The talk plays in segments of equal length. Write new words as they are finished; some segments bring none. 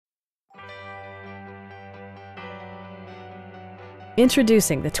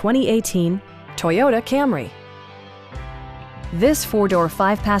Introducing the 2018 Toyota Camry. This four-door,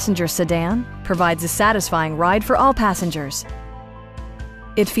 five-passenger sedan provides a satisfying ride for all passengers.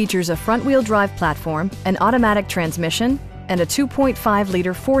 It features a front-wheel drive platform, an automatic transmission, and a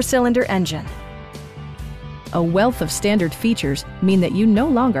 2.5-liter four-cylinder engine. A wealth of standard features mean that you no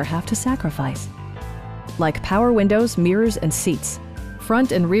longer have to sacrifice, like power windows, mirrors, and seats,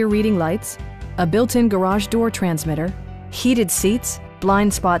 front and rear reading lights, a built-in garage door transmitter, heated seats,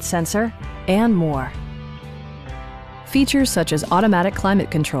 blind spot sensor, and more. Features such as automatic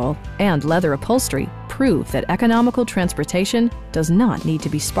climate control and leather upholstery prove that economical transportation does not need to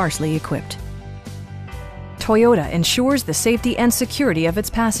be sparsely equipped. Toyota ensures the safety and security of its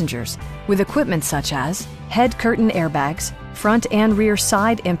passengers with equipment such as head curtain airbags, front and rear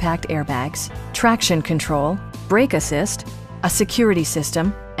side impact airbags, traction control, brake assist, a security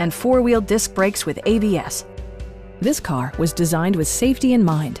system, and four-wheel disc brakes with ABS. This car was designed with safety in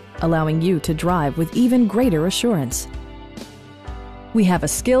mind, allowing you to drive with even greater assurance. We have a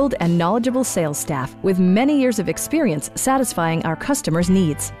skilled and knowledgeable sales staff with many years of experience satisfying our customers'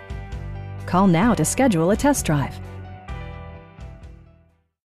 needs. Call now to schedule a test drive.